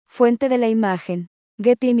Fuente de la imagen.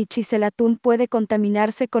 Getty Images. El atún puede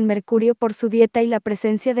contaminarse con mercurio por su dieta y la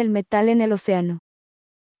presencia del metal en el océano.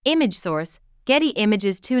 Image source, Getty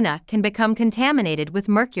Images. Tuna can become contaminated with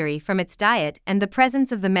mercury from its diet and the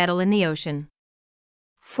presence of the metal in the ocean.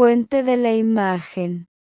 Fuente de la imagen.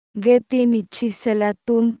 Getty Images. El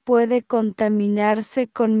atún puede contaminarse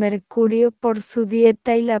con mercurio por su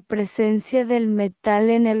dieta y la presencia del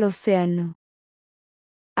metal en el océano.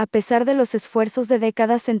 A pesar de los esfuerzos de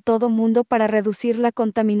décadas en todo mundo para reducir la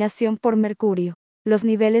contaminación por mercurio, los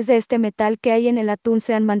niveles de este metal que hay en el atún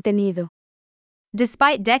se han mantenido.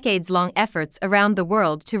 Despite decades-long efforts around the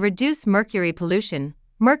world to reduce mercury pollution,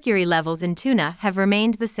 mercury levels in tuna have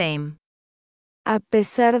remained the same. A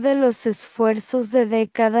pesar de los esfuerzos de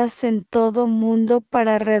décadas en todo mundo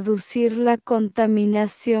para reducir la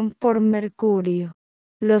contaminación por mercurio,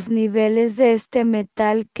 los niveles de este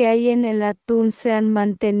metal que hay en el atún se han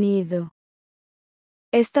mantenido.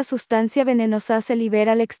 Esta sustancia venenosa se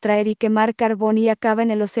libera al extraer y quemar carbón y acaba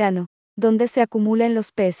en el océano, donde se acumula en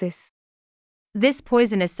los peces. This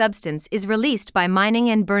poisonous substance is released by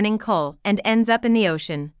mining and burning coal and ends up in the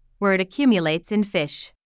ocean, where it accumulates in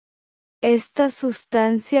fish. Esta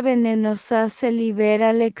sustancia venenosa se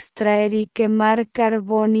libera al extraer y quemar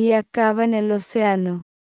carbón y acaba en el océano,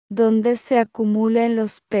 donde se acumula en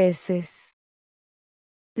los peces.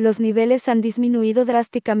 Los niveles han disminuido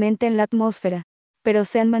drásticamente en la atmósfera, pero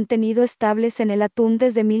se han mantenido estables en el atún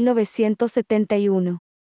desde 1971.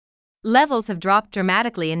 Levels have dropped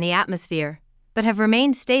dramatically in the atmosphere, but have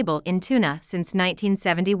remained stable in tuna since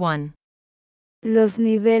 1971. Los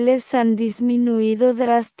niveles han disminuido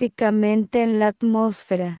drásticamente en la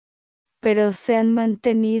atmósfera, pero se han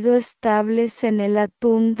mantenido estables en el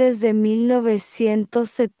atún desde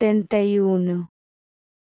 1971.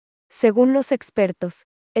 Según los expertos,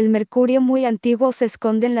 el mercurio muy antiguo se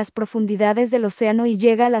esconde en las profundidades del océano y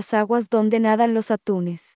llega a las aguas donde nadan los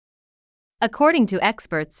atunes. According to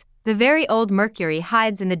experts, the very old mercury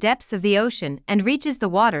hides in the depths of the ocean and reaches the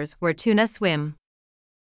waters where tuna swim.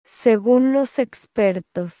 Según los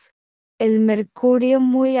expertos, el mercurio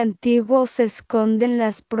muy antiguo se esconde en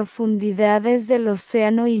las profundidades del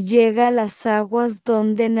océano y llega a las aguas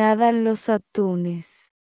donde nadan los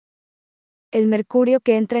atunes. El mercurio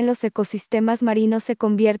que entra en los ecosistemas marinos se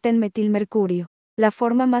convierte en metilmercurio, la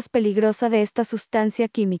forma más peligrosa de esta sustancia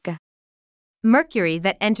química. Mercury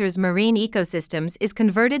that enters marine ecosystems is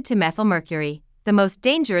converted to methylmercury, the most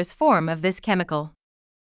dangerous form of this chemical.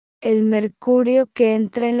 El mercurio que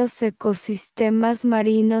entra en los ecosistemas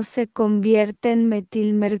marinos se convierte en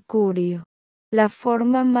metilmercurio, la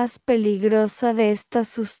forma más peligrosa de esta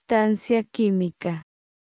sustancia química.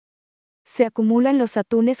 Se acumula en los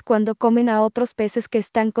atunes cuando comen a otros peces que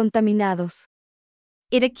están contaminados.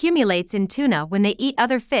 It accumulates in tuna when they eat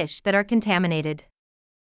other fish that are contaminated.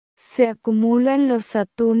 Se acumula en los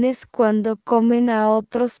atunes cuando comen a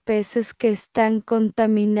otros peces que están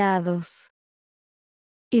contaminados.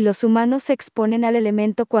 Y los humanos se exponen al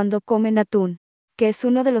elemento cuando comen atún, que es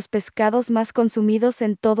uno de los pescados más consumidos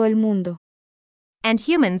en todo el mundo. And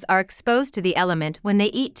humans are exposed to the element when they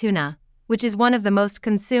eat tuna, which is one of the most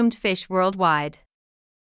consumed fish worldwide.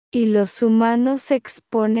 Y los humanos se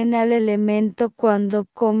exponen al elemento cuando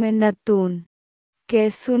comen atún, que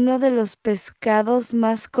es uno de los pescados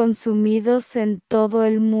más consumidos en todo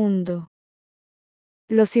el mundo.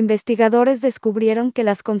 Los investigadores descubrieron que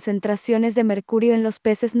las concentraciones de mercurio en los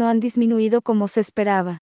peces no han disminuido como se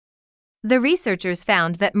esperaba. The researchers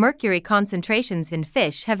found that mercury concentrations in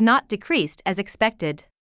fish have not decreased as expected.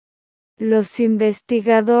 Los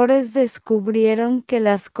investigadores descubrieron que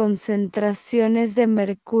las concentraciones de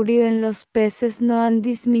mercurio en los peces no han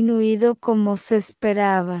disminuido como se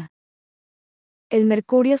esperaba. El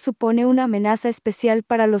mercurio supone una amenaza especial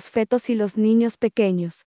para los fetos y los niños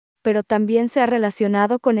pequeños, pero también se ha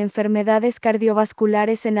relacionado con enfermedades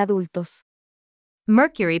cardiovasculares en adultos.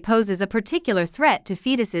 Mercury poses a particular threat to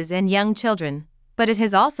fetuses and young children, but it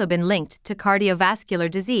has also been linked to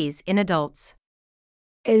cardiovascular disease in adults.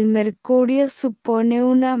 El mercurio supone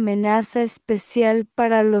una amenaza especial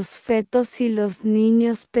para los fetos y los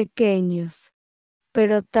niños pequeños,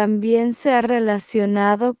 pero también se ha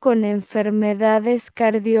relacionado con enfermedades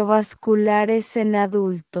cardiovasculares en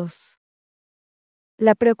adultos.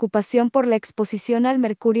 La preocupación por la exposición al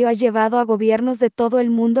mercurio ha llevado a gobiernos de todo el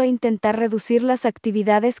mundo a intentar reducir las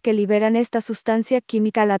actividades que liberan esta sustancia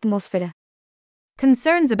química a la atmósfera.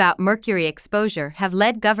 Concerns about mercury exposure have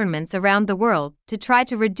led governments around the world to try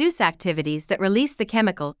to reduce activities that release the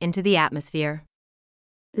chemical into the atmosphere.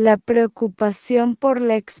 La preocupación por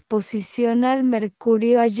la exposición al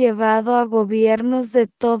mercurio ha llevado a gobiernos de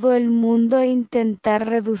todo el mundo a intentar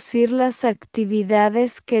reducir las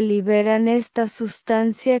actividades que liberan esta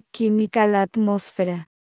sustancia química a la atmósfera.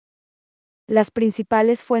 Las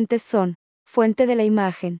principales fuentes son: fuente de la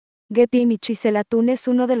imagen. Getty Images. El atún es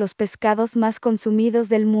uno de los pescados más consumidos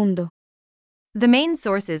del mundo. The main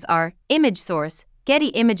sources are: image source,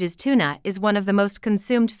 Getty Images. Tuna is one of the most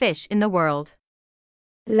consumed fish in the world.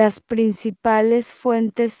 Las principales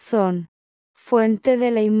fuentes son: fuente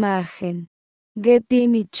de la imagen. Getty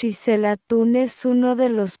Images. El atún es uno de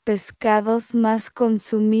los pescados más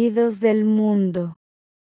consumidos del mundo.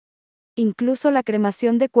 Incluso la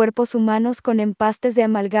cremación de cuerpos humanos con empastes de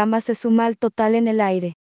amalgama se suma al total en el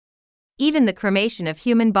aire. Even the cremation of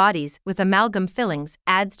human bodies with amalgam fillings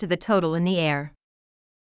adds to the total in the air.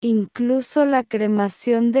 Incluso la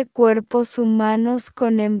cremación de cuerpos humanos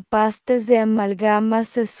con empastes de amalgama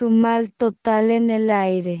se suma al total en el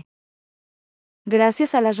aire.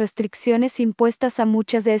 Gracias a las restricciones impuestas a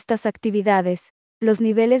muchas de estas actividades, los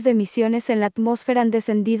niveles de emisiones en la atmósfera han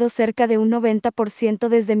descendido cerca de un 90%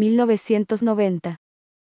 desde 1990.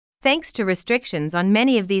 Thanks to restrictions on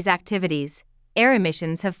many of these activities, air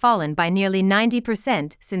emissions have fallen by nearly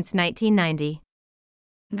 90% since 1990.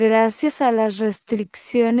 Gracias a las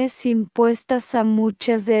restricciones impuestas a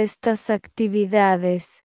muchas de estas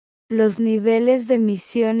actividades, los niveles de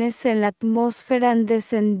emisiones en la atmósfera han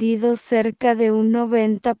descendido cerca de un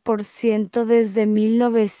 90% desde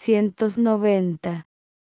 1990.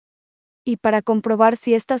 Y para comprobar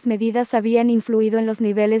si estas medidas habían influido en los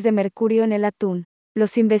niveles de mercurio en el atún,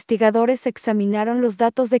 los investigadores examinaron los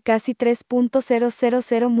datos de casi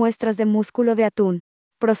 3.000 muestras de músculo de atún,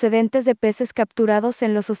 procedentes de peces capturados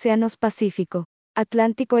en los océanos Pacífico,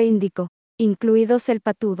 Atlántico e Índico, incluidos el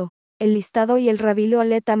patudo, el listado y el rabilo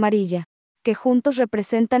aleta amarilla, que juntos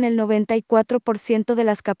representan el 94% de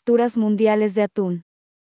las capturas mundiales de atún.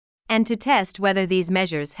 And to test whether these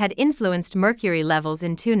measures had influenced mercury levels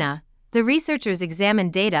in tuna, the researchers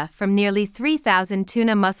examined data from nearly 3,000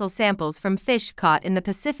 tuna mussel samples from fish caught in the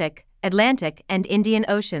Pacific, Atlantic, and Indian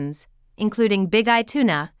Oceans, including big-eye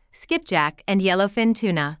tuna, skipjack, and yellowfin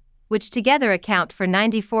tuna, which together account for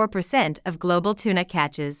 94% of global tuna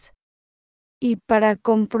catches. Y para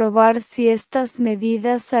comprobar si estas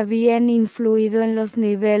medidas habían influido en los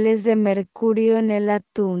niveles de mercurio en el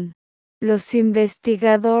atún, los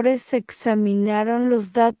investigadores examinaron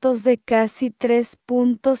los datos de casi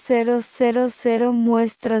 3.000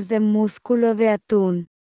 muestras de músculo de atún,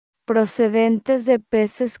 procedentes de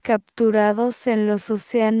peces capturados en los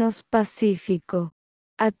océanos Pacífico,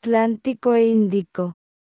 Atlántico e Índico,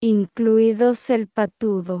 incluidos el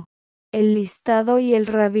patudo, el listado y el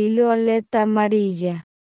rabilo aleta amarilla,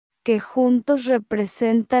 que juntos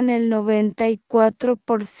representan el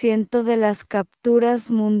 94% de las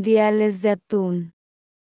capturas mundiales de atún.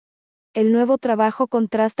 El nuevo trabajo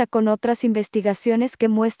contrasta con otras investigaciones que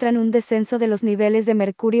muestran un descenso de los niveles de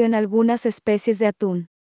mercurio en algunas especies de atún.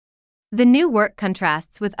 The new work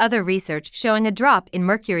contrasts with other research showing a drop in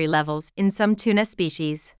mercury levels in some tuna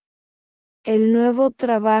species. El nuevo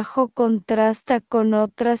trabajo contrasta con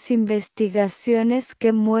otras investigaciones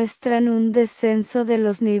que muestran un descenso de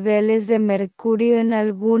los niveles de mercurio en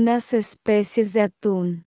algunas especies de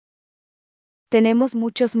atún. Tenemos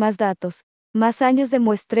muchos más datos, más años de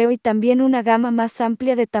muestreo y también una gama más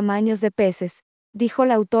amplia de tamaños de peces, dijo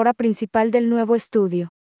la autora principal del nuevo estudio,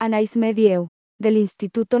 Anaïs Medieu, del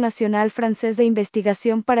Instituto Nacional Francés de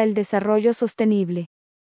Investigación para el Desarrollo Sostenible.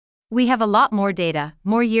 We have a lot more data,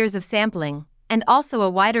 more years of sampling, and also a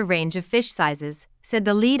wider range of fish sizes, said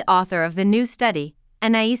the lead author of the new study,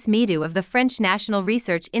 Anaïs Medieu of the French National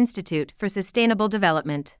Research Institute for Sustainable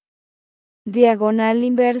Development. Diagonal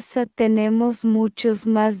inversa. Tenemos muchos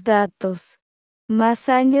más datos, más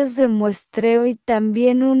años de muestreo y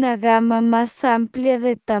también una gama más amplia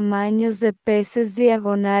de tamaños de peces.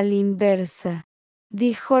 Diagonal inversa,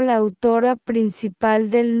 dijo la autora principal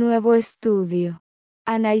del nuevo estudio,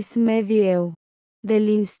 Anaïs Medieu, del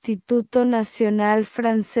Instituto Nacional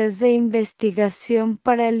Francés de Investigación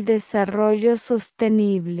para el Desarrollo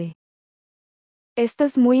Sostenible. Esto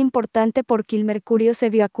es muy importante porque el mercurio se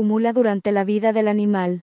bioacumula durante la vida del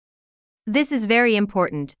animal. This is very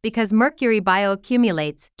important because mercury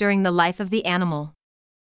bioaccumulates during the life of the animal.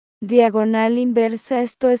 Diagonal inversa.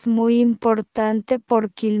 Esto es muy importante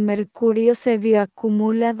porque el mercurio se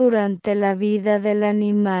bioacumula durante la vida del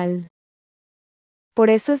animal. Por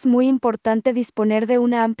eso es muy importante disponer de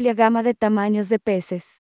una amplia gama de tamaños de peces.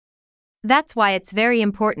 That's why it's very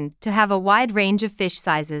important to have a wide range of fish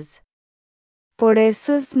sizes. Por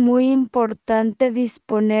eso es muy importante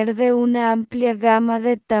disponer de una amplia gama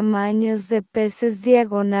de tamaños de peces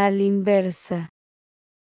diagonal inversa.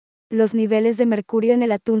 Los niveles de mercurio en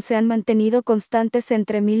el atún se han mantenido constantes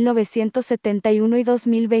entre 1971 y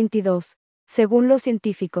 2022, según los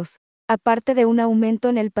científicos, aparte de un aumento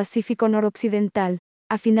en el Pacífico noroccidental,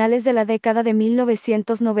 a finales de la década de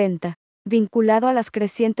 1990, vinculado a las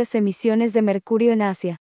crecientes emisiones de mercurio en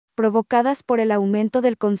Asia, provocadas por el aumento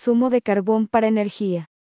del consumo de carbón para energía.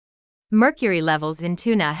 Mercury levels in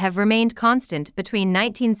tuna have remained constant between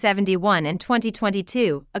 1971 and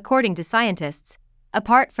 2022, according to scientists,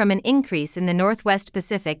 apart from an increase in the Northwest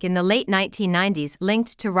Pacific in the late 1990s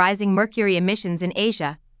linked to rising mercury emissions in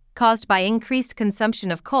Asia, caused by increased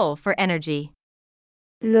consumption of coal for energy.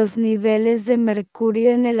 Los niveles de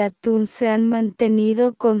mercurio en el atún se han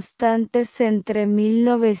mantenido constantes entre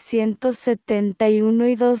 1971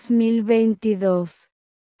 y 2022,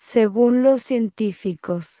 según los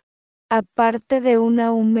científicos, aparte de un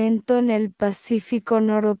aumento en el Pacífico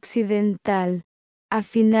noroccidental, a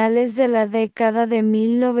finales de la década de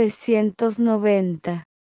 1990,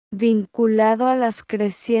 vinculado a las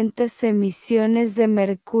crecientes emisiones de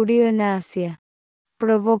mercurio en Asia,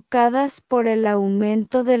 provocadas por el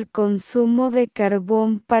aumento del consumo de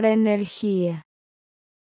carbón para energía.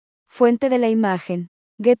 Fuente de la imagen: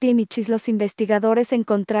 Getty Images. Los investigadores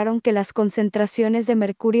encontraron que las concentraciones de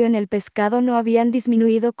mercurio en el pescado no habían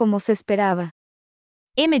disminuido como se esperaba.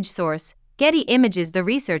 Image source: Getty Images. The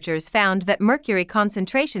researchers found that mercury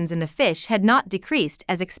concentrations in the fish had not decreased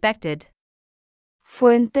as expected.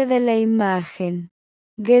 Fuente de la imagen: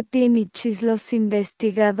 Getty Images. Los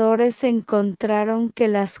investigadores encontraron que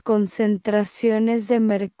las concentraciones de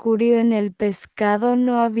mercurio en el pescado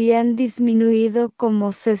no habían disminuido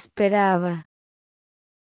como se esperaba.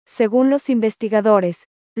 Según los investigadores,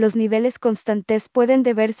 los niveles constantes pueden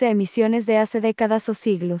deberse a emisiones de hace décadas o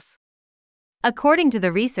siglos. According to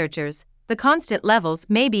the researchers, the constant levels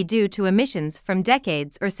may be due to emissions from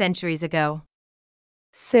decades or centuries ago.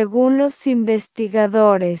 Según los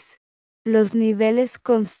investigadores, los niveles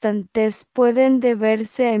constantes pueden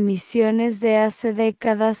deberse a emisiones de hace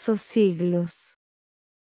décadas o siglos.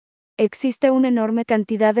 Existe una enorme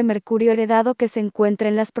cantidad de mercurio heredado que se encuentra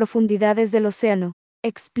en las profundidades del océano,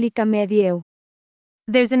 explica Medio.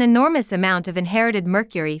 There's an enormous amount of inherited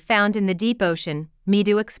mercury found in the deep ocean,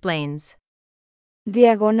 Medu explains.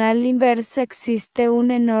 Diagonal inversa: existe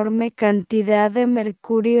una enorme cantidad de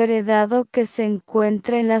mercurio heredado que se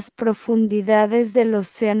encuentra en las profundidades del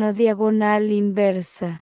océano. Diagonal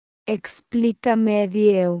inversa, explica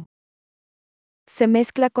Medio. Se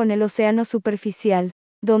mezcla con el océano superficial,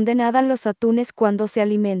 donde nadan los atunes cuando se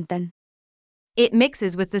alimentan. It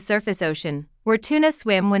mixes with the surface ocean, where tuna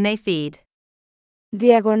swim when they feed.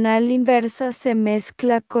 Diagonal inversa: se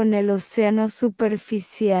mezcla con el océano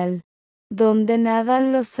superficial, donde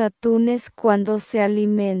nadan los atunes cuando se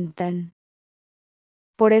alimentan.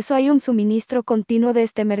 Por eso hay un suministro continuo de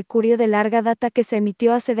este mercurio de larga data que se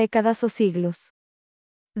emitió hace décadas o siglos.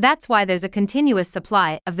 That's why there's a continuous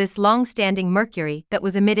supply of this long-standing mercury that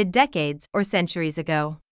was emitted decades or centuries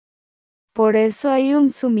ago. Por eso hay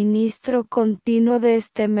un suministro continuo de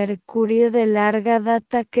este mercurio de larga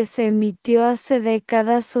data que se emitió hace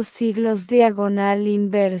décadas o siglos. Diagonal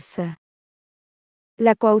inversa.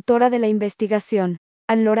 La coautora de la investigación,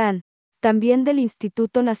 Anne Laurent, también del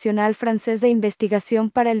Instituto Nacional Francés de Investigación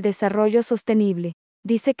para el Desarrollo Sostenible,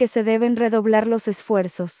 dice que se deben redoblar los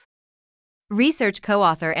esfuerzos. Research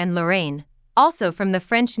co-author Anne Laurent, also from the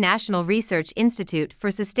French National Research Institute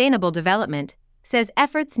for Sustainable Development, says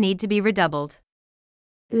efforts need to be redoubled.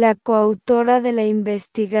 La coautora de la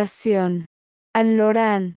investigación, Anne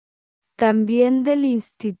Laurent, también del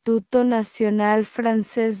Instituto Nacional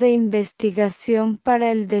Francés de Investigación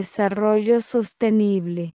para el Desarrollo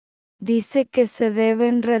Sostenible, dice que se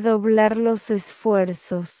deben redoblar los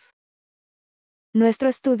esfuerzos. Nuestro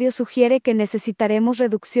estudio sugiere que necesitaremos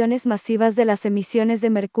reducciones masivas de las emisiones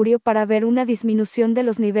de mercurio para ver una disminución de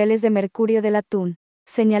los niveles de mercurio del atún,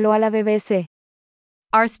 señaló a la BBC.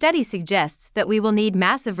 Our study suggests that we will need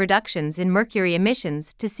massive reductions in mercury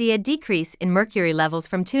emissions to see a decrease in mercury levels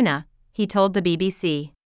from tuna, he told the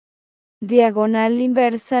BBC. Diagonal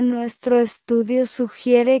inversa: nuestro estudio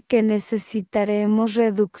sugiere que necesitaremos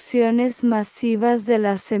reducciones masivas de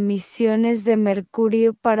las emisiones de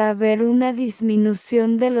mercurio para ver una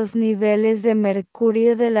disminución de los niveles de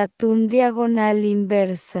mercurio del atún. Diagonal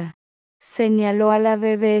inversa, señaló a la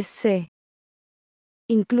BBC.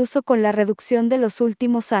 Incluso con la reducción de los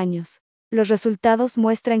últimos años, los resultados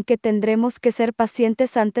muestran que tendremos que ser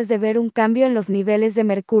pacientes antes de ver un cambio en los niveles de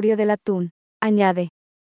mercurio del atún, añade.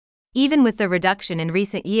 Even with the reduction in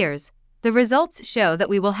recent years, The results show that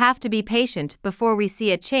we will have to be patient before we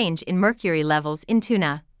see a change in mercury levels in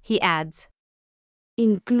tuna, he adds.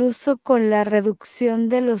 Incluso con la reducción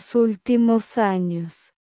de los últimos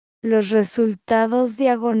años, los resultados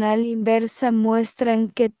diagonal inversa muestran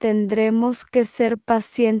que tendremos que ser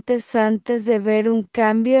pacientes antes de ver un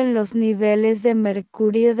cambio en los niveles de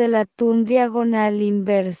mercurio del atún diagonal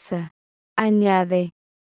inversa, añade.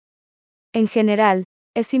 En general,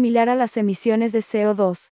 es similar a las emisiones de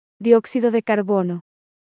CO2, dióxido de carbono.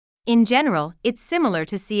 In general, it's similar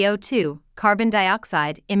to CO2, carbon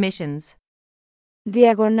dioxide, emissions.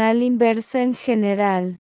 Diagonal inversa en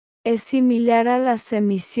general, es similar a las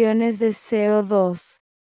emisiones de CO2,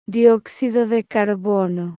 dióxido de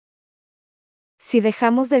carbono. Si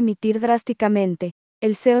dejamos de emitir drásticamente,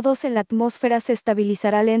 el CO2 en la atmósfera se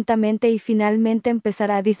estabilizará lentamente y finalmente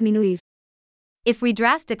empezará a disminuir. If we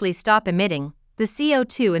drastically stop emitting, the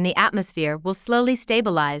CO2 in the atmosphere will slowly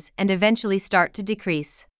stabilize and eventually start to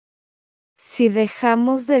decrease. Si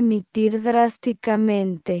dejamos de emitir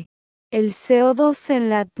drásticamente, el CO2 en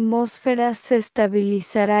la atmósfera se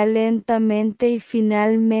estabilizará lentamente y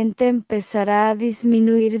finalmente empezará a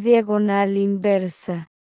disminuir diagonal inversa.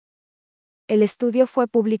 El estudio fue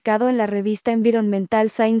publicado en la revista Environmental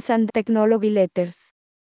Science and Technology Letters.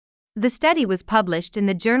 The study was published in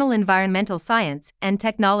the journal Environmental Science and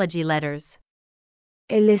Technology Letters.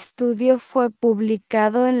 El estudio fue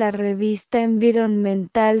publicado en la revista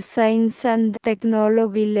Environmental Science and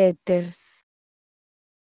Technology Letters.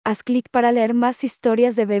 Haz clic para leer más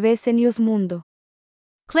historias de BBC News Mundo.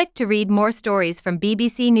 Click to read more stories from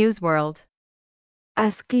BBC News World.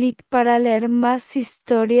 Haz clic para leer más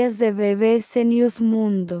historias de BBC News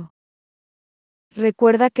Mundo.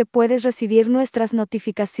 Recuerda que puedes recibir nuestras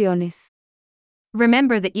notificaciones.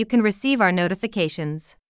 Remember that you can receive our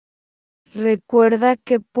notifications. Recuerda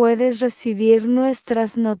que puedes recibir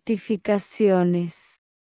nuestras notificaciones.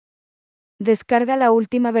 Descarga la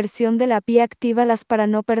última versión de la app y actívalas para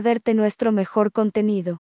no perderte nuestro mejor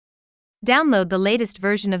contenido. Download the latest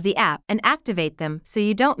version of the app and activate them so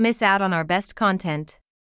you don't miss out on our best content.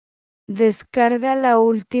 Descarga la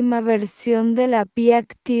última versión de la app y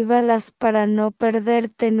actívalas para no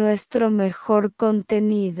perderte nuestro mejor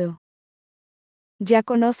contenido. ¿Ya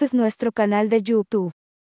conoces nuestro canal de YouTube?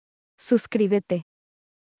 Suscríbete.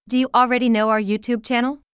 Do you already know our YouTube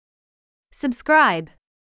channel? Subscribe.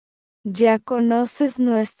 ¿Ya conoces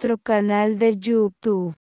nuestro canal de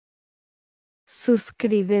YouTube?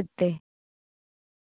 Suscríbete.